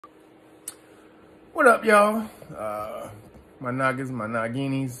What up, y'all? My Nagas, my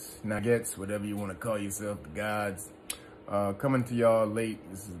Naginis, Nuggets, whatever you want to call yourself, the gods. Coming to y'all late.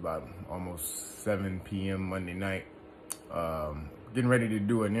 This is about almost 7 p.m. Monday night. Getting ready to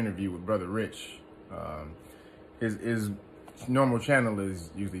do an interview with Brother Rich. His normal channel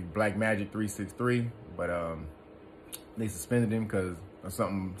is usually Black Magik363, but they suspended him because of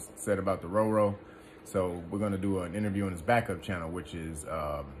something said about the Roro. So we're gonna do an interview on his backup channel, which is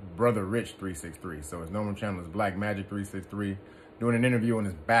Brother Rich 363. So his normal channel is Black Magik363. Doing an interview on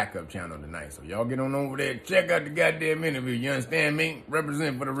his backup channel tonight. So y'all get on over there, check out the goddamn interview. You understand me?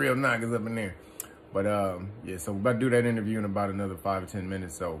 Represent for the real knockers up in there. But yeah, so we're about to do that interview in about another 5 or 10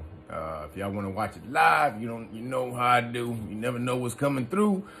 minutes. So if y'all want to watch it live, you know how I do. You never know what's coming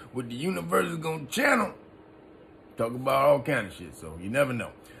through. What the universe is gonna channel. Talk about all kind of shit. So you never know.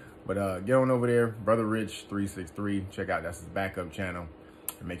 But get on over there, Brother Rich 363. Check out, that's his backup channel.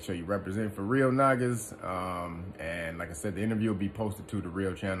 And make sure you represent for real Nagas. And like I said, the interview will be posted to the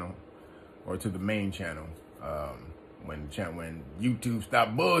real channel or to the main channel when YouTube stop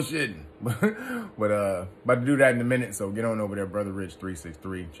bullshitting. But about to do that in a minute. So get on over there, Brother Rich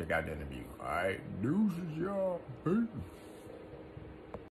 363. Check out the interview. All right, deuces, y'all. Peace.